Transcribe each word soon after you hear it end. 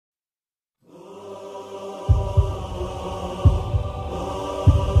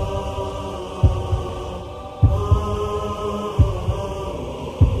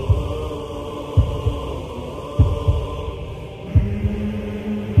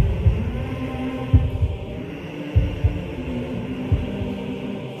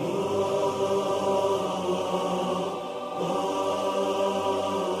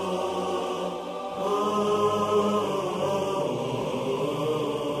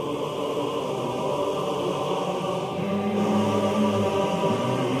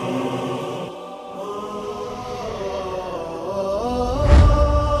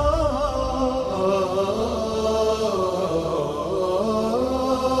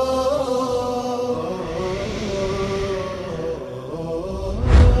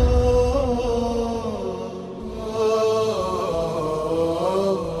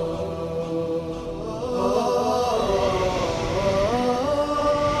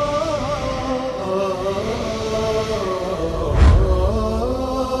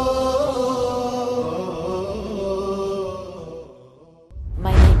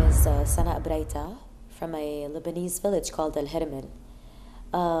from a Lebanese village called Al-Hirmil.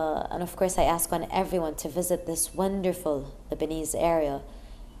 And of course, I ask on everyone to visit this wonderful Lebanese area,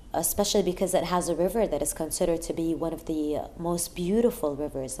 especially because it has a river that is considered to be one of the most beautiful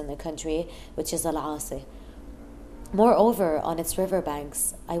rivers in the country, which is Al-Asi. Moreover, on its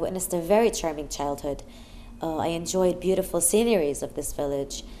riverbanks, I witnessed a very charming childhood. I enjoyed beautiful sceneries of this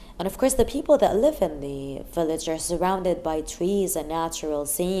village. And of course, the people that live in the village are surrounded by trees and natural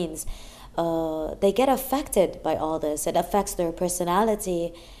scenes. They get affected by all this. It affects their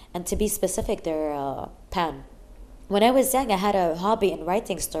personality and, to be specific, their pen. When I was young, I had a hobby in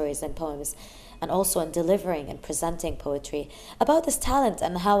writing stories and poems, and also in delivering and presenting poetry. About this talent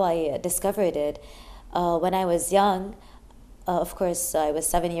and how I discovered it, when I was young, of course, I was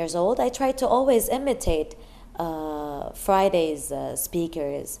 7 years old, I tried to always imitate Friday's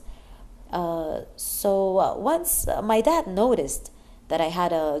speakers. So once my dad noticed that I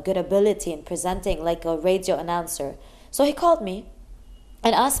had a good ability in presenting like a radio announcer. So he called me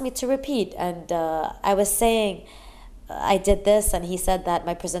and asked me to repeat. And I was saying I did this, and he said that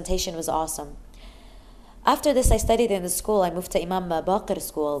my presentation was awesome. After this, I studied in the school. I moved to Imam Baqir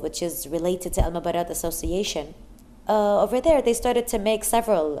School, which is related to Al-Mubarat Association. Over there, they started to make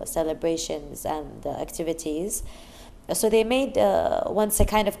several celebrations and activities. So they made once a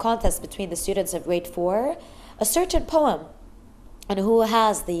kind of contest between the students of grade 4, a certain poem, and who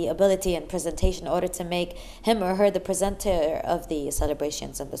has the ability and presentation in order to make him or her the presenter of the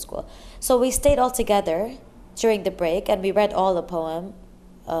celebrations in the school. So we stayed all together during the break, and we read all the poem,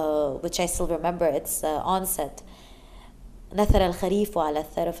 which I still remember its onset. نثر الخريف على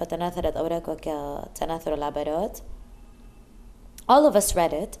الثرى فتناثرت أوراقه كتناثر العبرات. All of us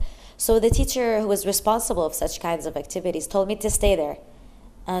read it. So the teacher who was responsible of such kinds of activities told me to stay there.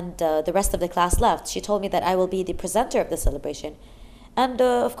 And the rest of the class left. She told me that I will be the presenter of the celebration. And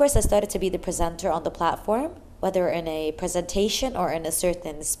of course, I started to be the presenter on the platform, whether in a presentation or in a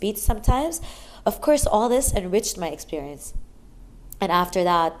certain speech sometimes. Of course, all this enriched my experience. And after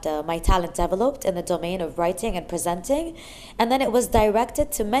that, my talent developed in the domain of writing and presenting. And then it was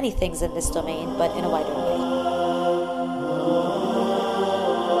directed to many things in this domain, but in a wider way.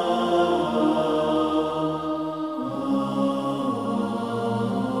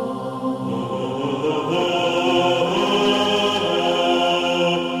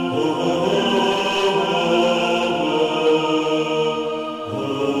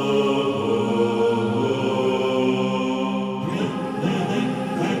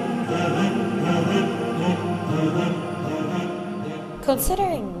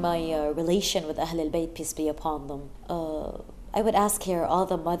 Considering my relation with Ahl al-Bayt, peace be upon them, I would ask here all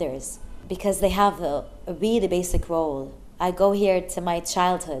the mothers, because they have a really basic role. I go here to my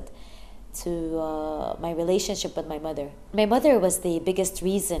childhood, to my relationship with my mother. My mother was the biggest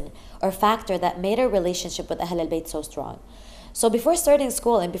reason or factor that made our relationship with Ahl al-Bayt so strong. So before starting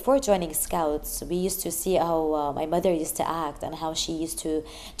school and before joining Scouts, we used to see how my mother used to act and how she used to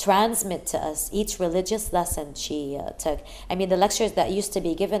transmit to us each religious lesson she took. I mean, the lectures that used to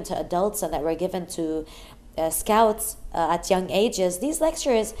be given to adults and that were given to Scouts at young ages, these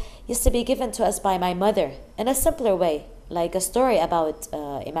lectures used to be given to us by my mother in a simpler way, like a story about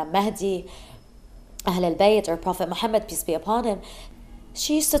Imam Mahdi, Ahl al-Bayt, or Prophet Muhammad, peace be upon him.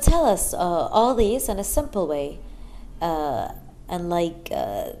 She used to tell us all these in a simple way. And like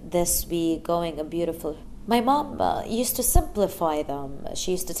this, we going a beautiful... My mom used to simplify them.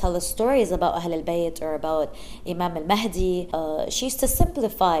 She used to tell us stories about Ahl al-Bayt or about Imam al-Mahdi. She used to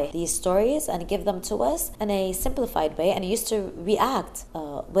simplify these stories and give them to us in a simplified way, and used to react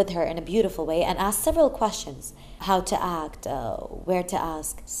with her in a beautiful way and ask several questions. How to act, where to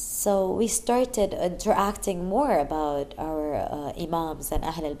ask. So we started interacting more about our Imams and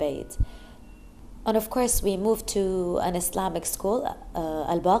Ahl al-Bayt. And of course, we moved to an Islamic school,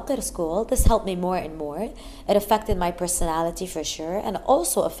 Al-Baqir school. This helped me more and more. It affected my personality for sure, and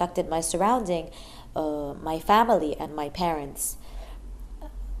also affected my surrounding, my family and my parents.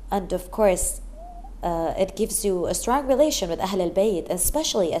 And of course, it gives you a strong relation with Ahl al-Bayt,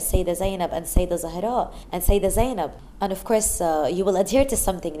 especially as Sayyidah Zainab and Sayyidah Zahra and Sayyidah Zainab. And of course, you will adhere to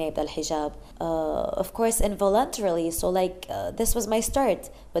something named al-hijab. Of course, involuntarily. So like, this was my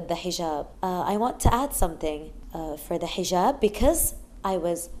start with the hijab. I want to add something for the hijab, because I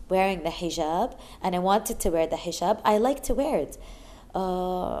was wearing the hijab and I wanted to wear the hijab. I like to wear it.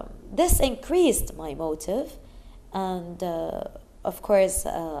 This increased my motive. And of course,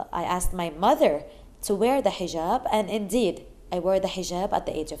 I asked my mother to wear the hijab, and indeed, I wore the hijab at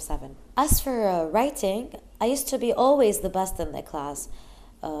the age of 7. As for writing, I used to be always the best in the class.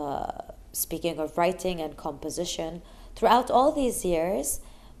 Speaking of writing and composition, throughout all these years,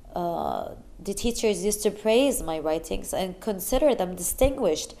 the teachers used to praise my writings and consider them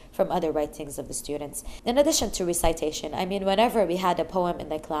distinguished from other writings of the students. In addition to recitation, I mean, whenever we had a poem in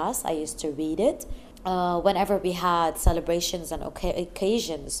the class, I used to read it. Whenever we had celebrations and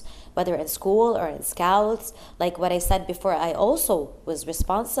occasions, whether in school or in scouts, like what I said before, I also was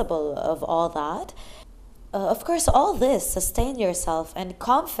responsible of all that. Of course, all this sustain yourself and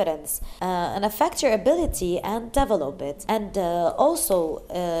confidence and affect your ability and develop it. And also,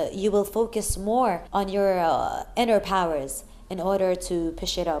 you will focus more on your inner powers in order to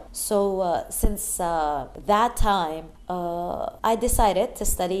push it up. So since that time, I decided to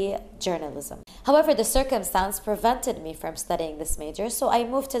study journalism. However, the circumstance prevented me from studying this major, so I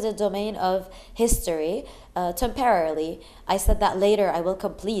moved to the domain of history temporarily. I said that later I will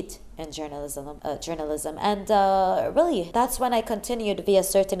complete in journalism, and really that's when I continued via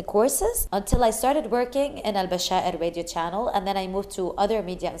certain courses until I started working in Al-Bashair radio channel, and then I moved to other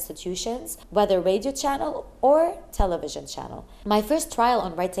media institutions, whether radio channel or television channel. My first trial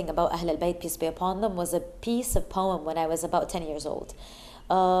on writing about Ahl al-Bayt, peace be upon them, was a piece of poem when I was about 10 years old.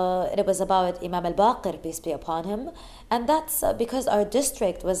 It was about Imam al-Baqir, peace be upon him, and that's because our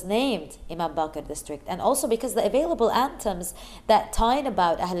district was named Imam Baqir district, and also because the available anthems that talk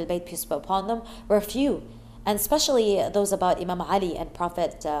about Ahl al-Bayt, peace be upon them, were few, and especially those about Imam Ali and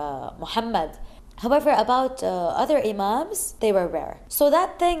Prophet Muhammad. However, about other imams, they were rare. So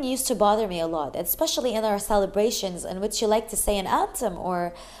that thing used to bother me a lot, especially in our celebrations in which you like to say an anthem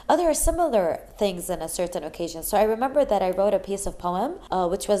or other similar things in a certain occasion. So I remember that I wrote a piece of poem,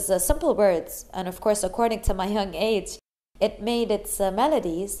 which was simple words. And of course, according to my young age, it made its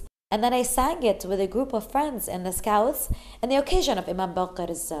melodies. And then I sang it with a group of friends in the scouts on the occasion of Imam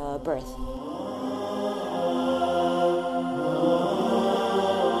Baqir's birth.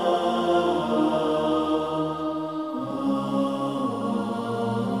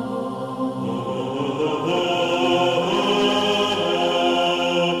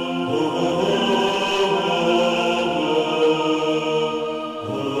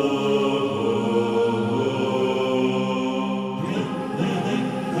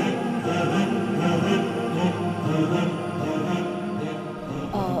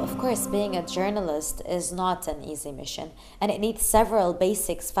 Being a journalist is not an easy mission, and it needs several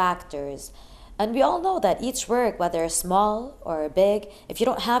basic factors. And we all know that each work, whether small or big, if you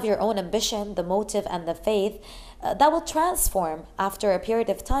don't have your own ambition, the motive, and the faith, that will transform after a period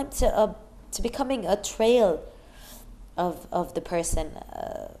of time to becoming a trail of the person.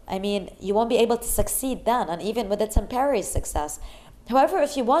 I mean, you won't be able to succeed then, and even with a temporary success. However,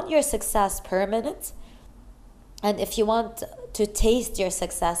 if you want your success permanent, and if you want to taste your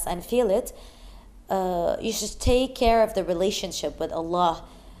success and feel it, you should take care of the relationship with Allah,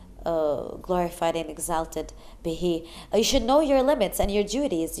 glorified and exalted be He. You should know your limits and your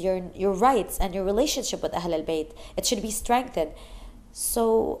duties, your rights, and your relationship with Ahl al-Bayt. It should be strengthened.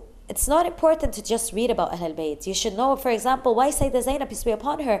 So it's not important to just read about Ahl al-Bayt. You should know, for example, why Sayyidah Zainab, peace be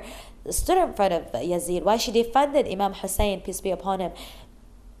upon her, stood in front of Yazid, why she defended Imam Hussein, peace be upon him,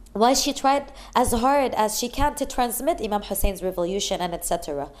 why she tried as hard as she can to transmit Imam Hussein's revolution, and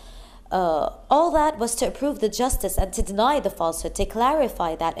etc. All that was to approve the justice and to deny the falsehood, to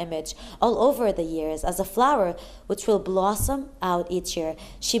clarify that image all over the years as a flower which will blossom out each year.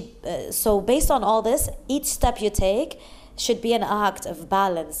 So based on all this, each step you take should be an act of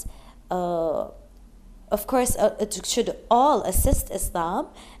balance. Of course, it should all assist Islam,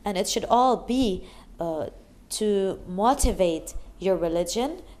 and it should all be to motivate your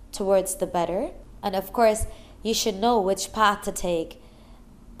religion towards the better. And of course, you should know which path to take,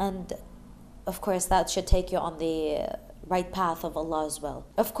 and of course that should take you on the right path of Allah as well.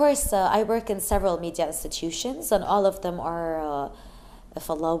 Of course, I work in several media institutions, and all of them are if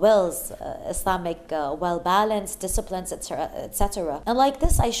Allah wills, Islamic well-balanced disciplines, etc. And like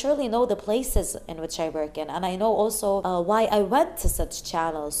this, I surely know the places in which I work in, and I know also why I went to such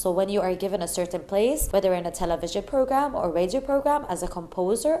channels. So when you are given a certain place, whether in a television program or radio program, as a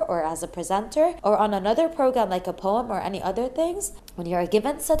composer or as a presenter, or on another program like a poem or any other things, when you are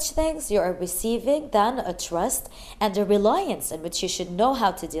given such things, you are receiving then a trust and a reliance in which you should know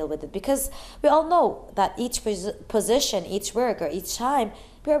how to deal with it, because we all know that each position, each work, or each time,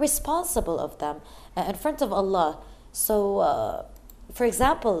 we are responsible of them in front of Allah. So for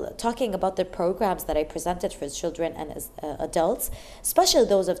example, talking about the programs that I presented for children and adults, especially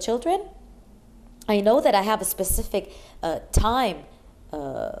those of children, I know that I have a specific time,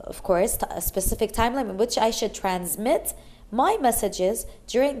 of course, a specific timeline in which I should transmit my messages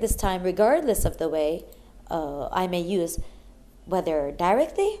during this time, regardless of the way I may use, whether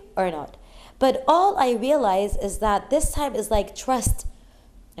directly or not. But all I realize is that this time is like trust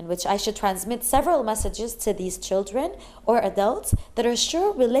in which I should transmit several messages to these children or adults that are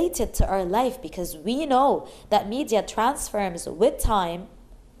sure related to our life, because we know that media transforms with time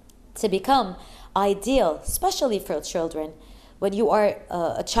to become ideal, especially for children. When you are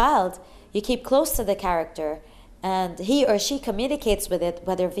a child, you keep close to the character and he or she communicates with it,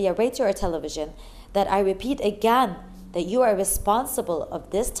 whether via radio or television. That I repeat again, that you are responsible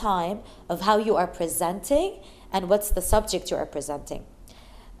of this time, of how you are presenting and what's the subject you are presenting.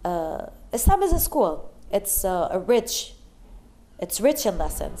 Islam is a school. It's rich in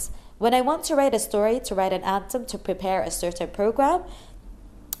lessons. When I want to write a story, to write an anthem, to prepare a certain program,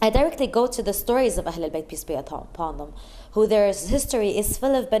 I directly go to the stories of Ahl al-Bayt, peace be upon them, who their history is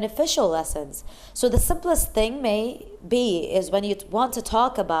full of beneficial lessons. So the simplest thing may be is when you want to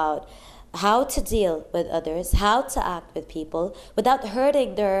talk about how to deal with others, how to act with people without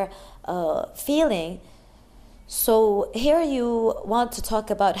hurting their feeling. So here you want to talk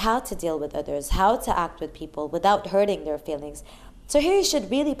about how to deal with others, how to act with people without hurting their feelings. So here you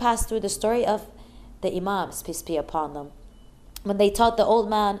should really pass through the story of the Imams, peace be upon them, when they taught the old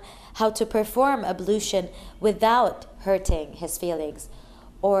man how to perform ablution without hurting his feelings,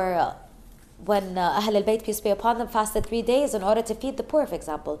 or when Ahl al-Bayt, peace be upon them, fasted 3 days in order to feed the poor, for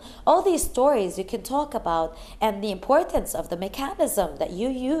example. All these stories you can talk about, and the importance of the mechanism that you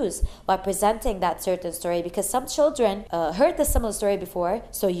use while presenting that certain story, because some children heard the similar story before,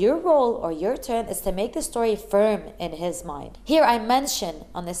 so your role or your turn is to make the story firm in his mind. Here I mention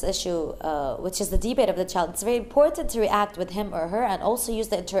on this issue, which is the debate of the child, it's very important to react with him or her and also use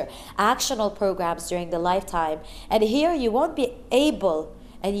the interactional programs during the lifetime. And here you won't be able,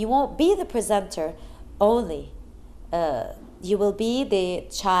 and you won't be the presenter only. You will be the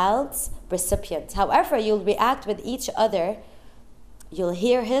child's recipient. However, you'll react with each other. You'll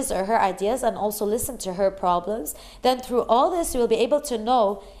hear his or her ideas and also listen to her problems. Then through all this, you will be able to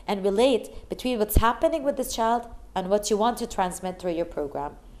know and relate between what's happening with this child and what you want to transmit through your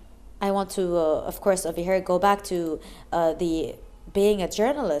program. I want to, of course, over here, go back to the being a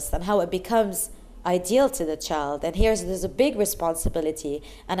journalist and how it becomes ideal to the child. And there's a big responsibility,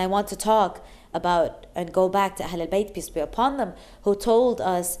 and I want to talk about and go back to Ahl al-Bayt, peace be upon them, who told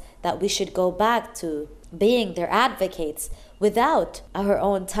us that we should go back to being their advocates without our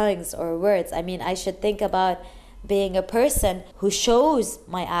own tongues or words. I mean, I should think about being a person who shows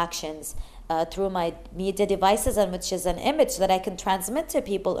my actions through my media devices, and which is an image that I can transmit to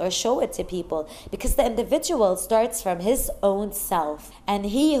people or show it to people, because the individual starts from his own self, and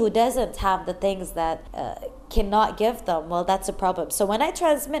he who doesn't have the things that cannot give them, well, that's a problem. So when I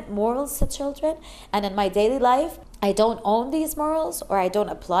transmit morals to children, and in my daily life I don't own these morals or I don't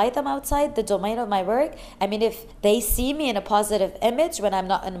apply them outside the domain of my work, I mean, if they see me in a positive image when I'm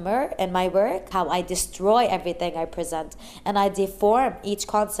not in my work, how I destroy everything I present, and I deform each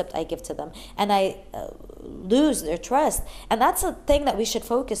concept I give to them, and I lose their trust. And that's a thing that we should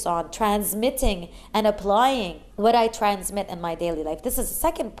focus on, transmitting and applying what I transmit in my daily life. This is the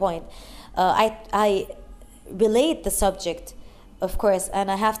second point. I relate the subject, of course,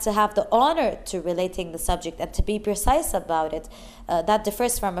 and I have to have the honor to relating the subject and to be precise about it. That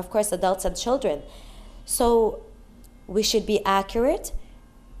differs from, of course, adults and children. So we should be accurate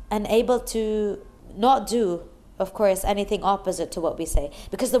and able to not do, of course, anything opposite to what we say.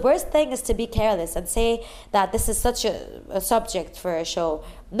 Because the worst thing is to be careless and say that this is such a subject for a show.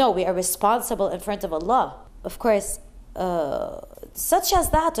 No, we are responsible in front of Allah. Of course, such as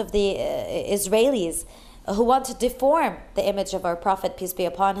that of the Israelis, who want to deform the image of our Prophet, peace be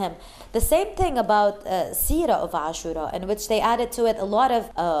upon him. The same thing about Seerah of Ashura, in which they added to it a lot of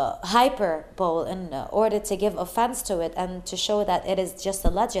hyperbole in order to give offense to it and to show that it is just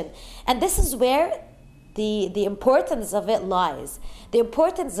a legend. And this is where the importance of it lies, the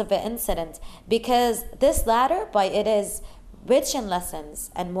importance of the incident, because this latter, by it is rich in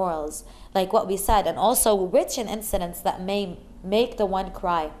lessons and morals, like what we said, and also rich in incidents that may make the one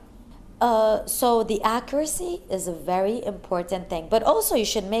cry. So the accuracy is a very important thing, but also you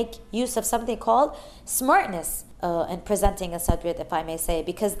should make use of something called smartness in presenting a subject, if I may say,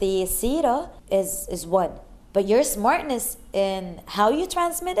 because the seerah is one, but your smartness in how you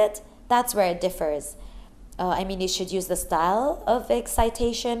transmit it, that's where it differs. I mean, you should use the style of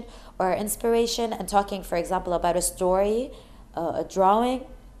excitation or inspiration, and talking, for example, about a story, a drawing,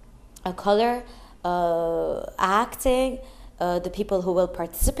 a color, acting, the people who will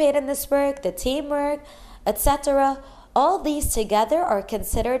participate in this work, the teamwork, etc. All these together are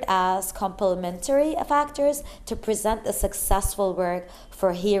considered as complementary factors to present a successful work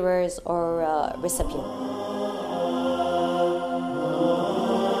for hearers or recipients.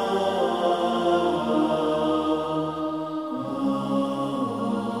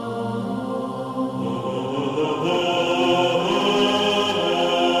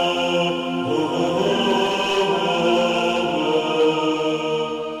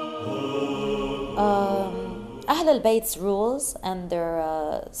 al-Bayt's rules and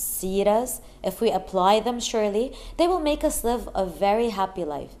their seeras, if we apply them surely, they will make us live a very happy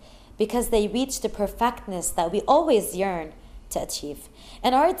life because they reach the perfectness that we always yearn to achieve.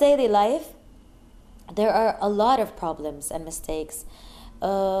 In our daily life, there are a lot of problems and mistakes.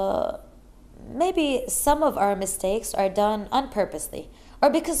 Maybe some of our mistakes are done unpurposely or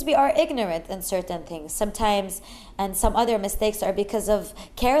because we are ignorant in certain things sometimes, and some other mistakes are because of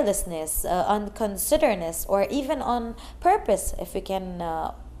carelessness, unconsiderness, or even on purpose, if we can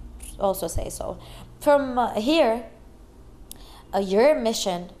also say so. From here, your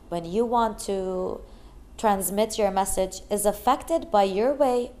mission, when you want to transmit your message, is affected by your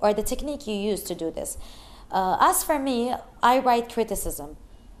way or the technique you use to do this. As for me, I write criticism,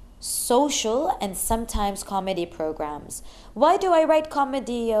 social and sometimes comedy programs. Why do I write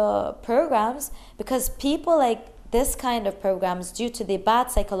comedy programs? Because people like this kind of programs, due to the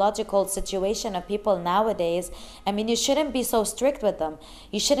bad psychological situation of people nowadays, I mean, you shouldn't be so strict with them.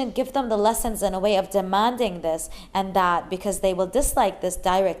 You shouldn't give them the lessons in a way of demanding this and that because they will dislike this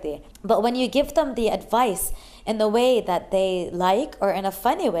directly. But when you give them the advice in the way that they like or in a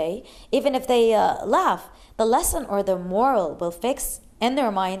funny way, even if they laugh, the lesson or the moral will fix in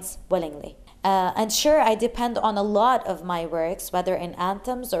their minds willingly. And sure, I depend on a lot of my works, whether in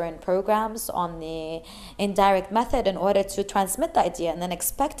anthems or in programs, on the indirect method in order to transmit the idea in an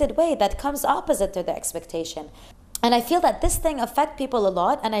expected way that comes opposite to the expectation. And I feel that this thing affects people a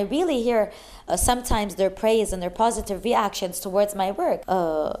lot, and I really hear sometimes their praise and their positive reactions towards my work.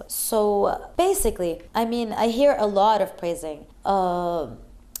 So basically, I mean, I hear a lot of praising.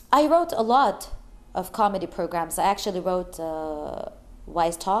 I wrote a lot of comedy programs. I actually wrote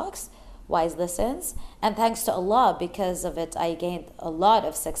Wise Talks, Wise Listens, and thanks to Allah, because of it, I gained a lot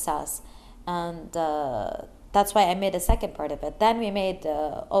of success. And that's why I made a second part of it. Then we made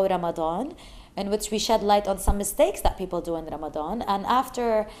O Ramadan, in which we shed light on some mistakes that people do in Ramadan. And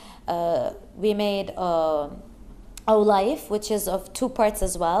after we made O Life, which is of 2 parts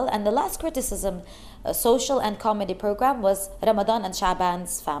as well. And the last criticism, social and comedy program, was Ramadan and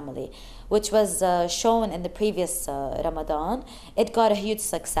Sha'ban's family, which was shown in the previous Ramadan. It got a huge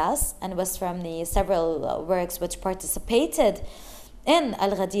success and was from the several works which participated in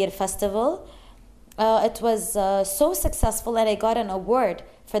Al Ghadir Festival. It was so successful, and I got an award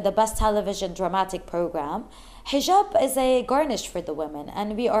for the best television dramatic program. Hijab is a garnish for the women,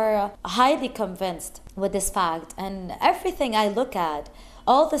 and we are highly convinced with this fact. And everything I look at,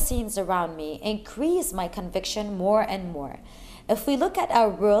 all the scenes around me, increase my conviction more and more. If we look at our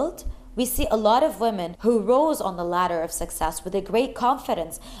world, we see a lot of women who rose on the ladder of success with a great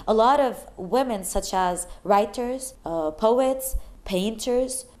confidence. A lot of women such as writers, poets,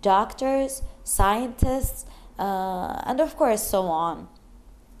 painters, doctors, scientists, and of course so on.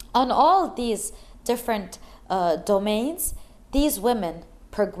 On all these different domains, these women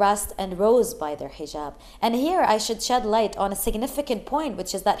progressed and rose by their hijab. And here I should shed light on a significant point,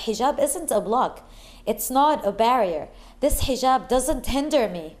 which is that hijab isn't a block. It's not a barrier. This hijab doesn't hinder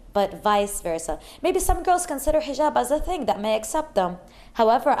me, but vice versa. Maybe some girls consider hijab as a thing that may accept them.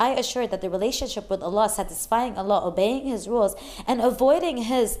 However, I assure that the relationship with Allah, satisfying Allah, obeying His rules, and avoiding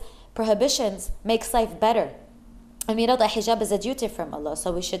His prohibitions makes life better. And we know that hijab is a duty from Allah,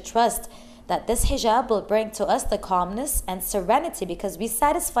 so we should trust that this hijab will bring to us the calmness and serenity because we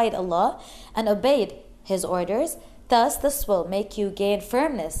satisfied Allah and obeyed His orders. Thus, this will make you gain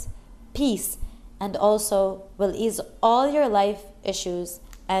firmness, peace, and also will ease all your life issues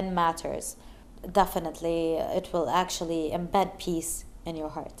and matters. Definitely, it will actually embed peace in your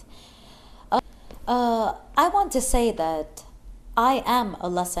heart. I want to say that I am a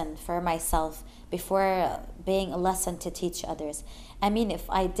lesson for myself before being a lesson to teach others. I mean, if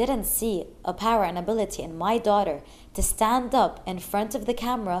I didn't see a power and ability in my daughter to stand up in front of the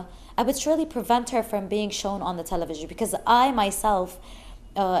camera, I would surely prevent her from being shown on the television, because I myself,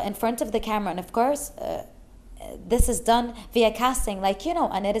 in front of the camera, and of course, this is done via casting, like, you know,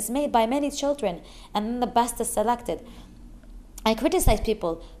 and it is made by many children, and then the best is selected. I criticize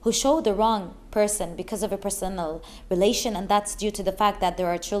people who show the wrong person because of a personal relation, and that's due to the fact that there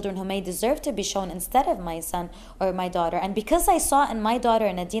are children who may deserve to be shown instead of my son or my daughter. And because I saw in my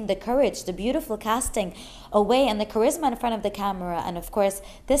daughter Nadine the courage, the beautiful casting away, and the charisma in front of the camera, and of course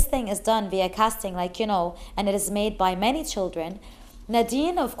this thing is done via casting, like, you know, and it is made by many children.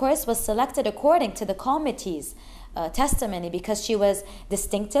 Nadine, of course, was selected according to the committee's testimony because she was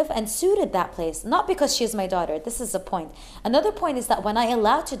distinctive and suited that place, not because she's my daughter. This is a point. Another point is that when I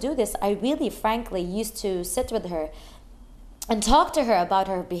allowed to do this, I really frankly used to sit with her and talk to her about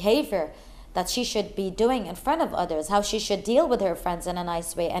her behavior, that she should be doing in front of others, how she should deal with her friends in a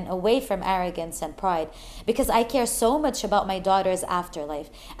nice way and away from arrogance and pride. Because I care so much about my daughter's afterlife.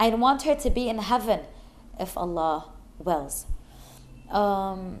 I want her to be in heaven if Allah wills.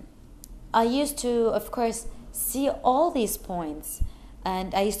 I used to, of course, see all these points,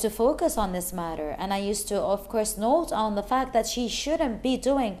 and I used to focus on this matter, and I used to, of course, note on the fact that she shouldn't be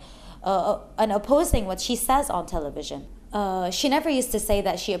doing and opposing what she says on television. She never used to say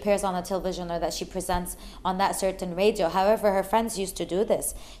that she appears on the television or that she presents on that certain radio. However, her friends used to do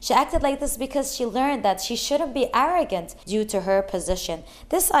this. She acted like this because she learned that she shouldn't be arrogant due to her position.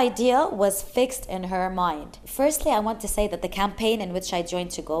 This idea was fixed in her mind. Firstly, I want to say that the campaign in which I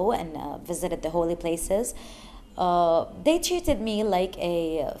joined to go and visited the holy places, they treated me like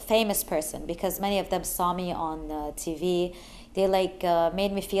a famous person because many of them saw me on TV. They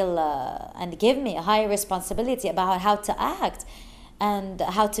made me feel and give me a high responsibility about how to act and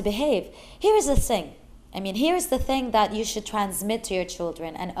how to behave. Here's the thing. Here's the thing that you should transmit to your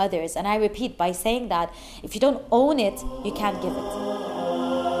children and others. And I repeat by saying that if you don't own it, you can't give it.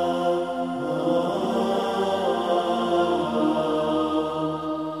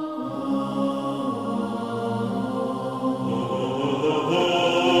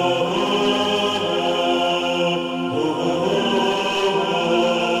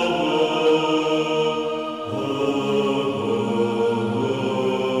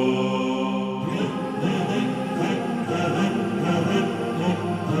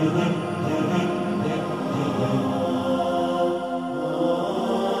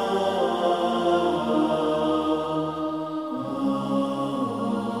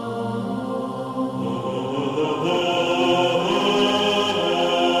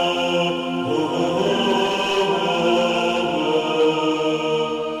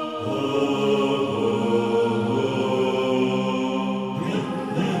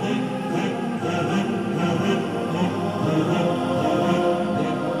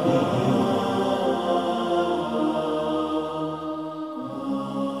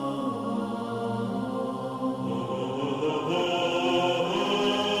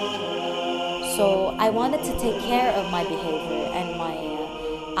 So I wanted to take care of my behavior and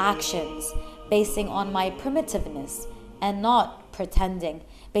my actions, basing on my primitiveness and not pretending,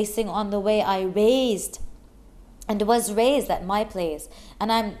 basing on the way I raised and was raised at my place.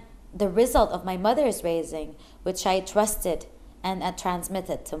 And I'm the result of my mother's raising, which I trusted and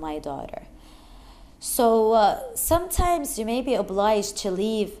transmitted to my daughter. So sometimes you may be obliged to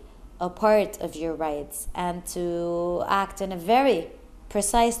leave a part of your rights and to act in a very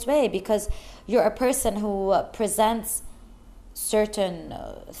precise way because you're a person who presents certain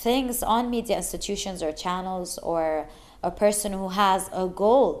things on media institutions or channels, or a person who has a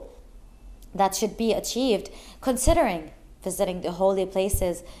goal that should be achieved considering visiting the holy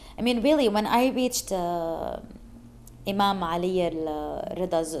places. Really, when I reached Imam Ali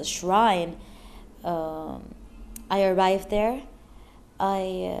al-Rida's shrine, I arrived there.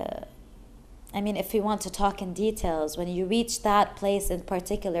 If we want to talk in details, when you reach that place in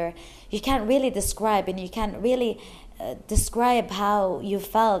particular, you can't really describe, and you can't really describe how you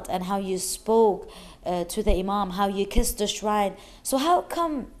felt and how you spoke to the Imam, how you kissed the shrine. So how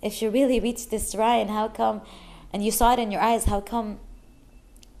come, if you really reached this shrine, how come, and you saw it in your eyes, how come,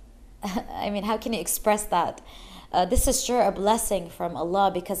 how can you express that? This is sure a blessing from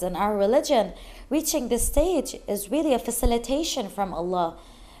Allah, because in our religion, reaching this stage is really a facilitation from Allah,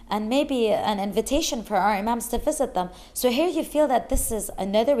 and maybe an invitation for our imams to visit them. So here you feel that this is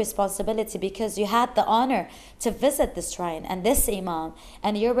another responsibility because you had the honor to visit this shrine and this imam,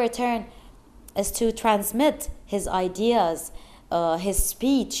 and your return is to transmit his ideas, his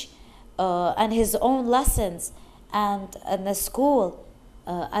speech, and his own lessons, and the school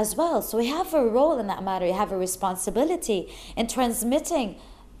as well. So we have a role in that matter. You have a responsibility in transmitting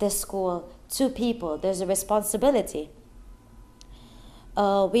the school to people. There's a responsibility.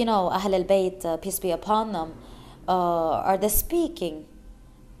 We know Ahl al-Bayt, peace be upon them, are the speakers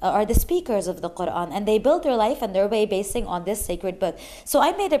of the Quran, and they build their life and their way basing on this sacred book. So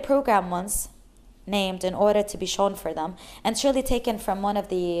I made a program once named In Order to Be Shown for Them, and surely taken from one of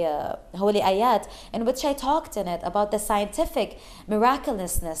the holy ayat, in which I talked in it about the scientific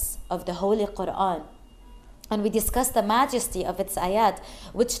miraculousness of the Holy Quran. And we discussed the majesty of its ayat,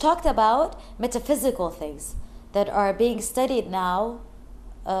 which talked about metaphysical things that are being studied now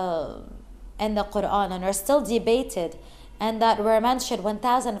in the Quran and are still debated, and that were mentioned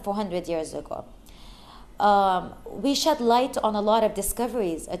 1,400 years ago. We shed light on a lot of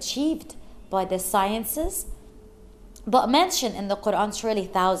discoveries achieved by the sciences, but mentioned in the Quran surely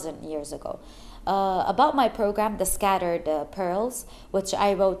 1,000 years ago. about my program, The Scattered Pearls, which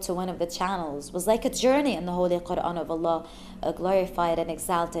I wrote to one of the channels, was like a journey in the Holy Quran of Allah, glorified and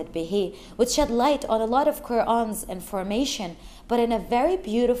exalted be He, which shed light on a lot of Quran's information, but in a very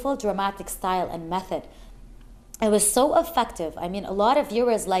beautiful, dramatic style and method. It was so effective. I mean, a lot of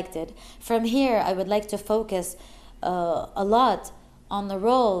viewers liked it. From here, I would like to focus a lot on the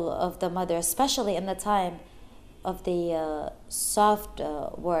role of the mother, especially in the time of the soft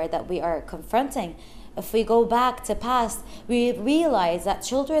war that we are confronting. If we go back to past, we realize that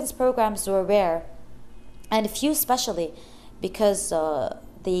children's programs were rare, and few especially because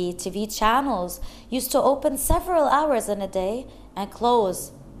the TV channels used to open several hours in a day and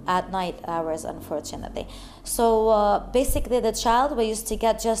close at night hours, unfortunately. So basically the child we used to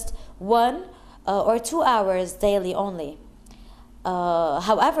get just 1 or 2 hours daily only.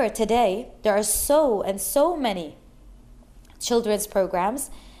 However, today there are so many children's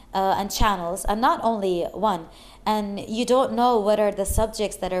programs and channels, and not only one, and you don't know what are the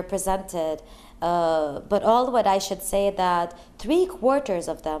subjects that are presented, but all what I should say that 3/4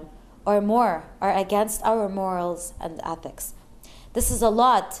 of them or more are against our morals and ethics. This is a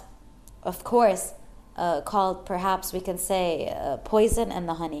lot, of course, called, perhaps we can say, poison in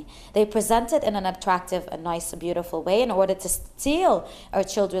the honey. They present it in an attractive and nice, beautiful way in order to steal our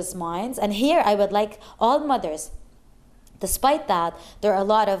children's minds. And here I would like all mothers, despite that, there are a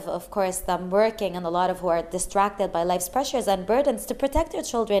lot of course, them working, and a lot of who are distracted by life's pressures and burdens, to protect their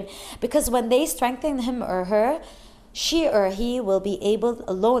children, because when they strengthen him or her, she or he will be able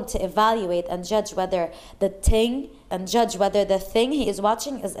alone to evaluate and judge whether the thing he is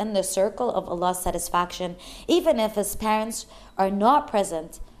watching is in the circle of Allah's satisfaction, even if his parents are not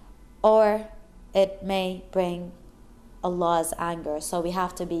present, or it may bring Allah's anger. So we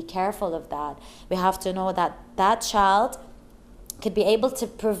have to be careful of that. We have to know that that child could be able to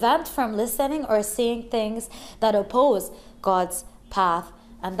prevent from listening or seeing things that oppose God's path,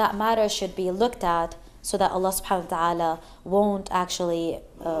 and that matter should be looked at so that Allah subhanahu wa ta'ala won't actually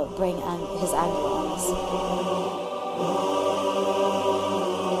bring his anger on us.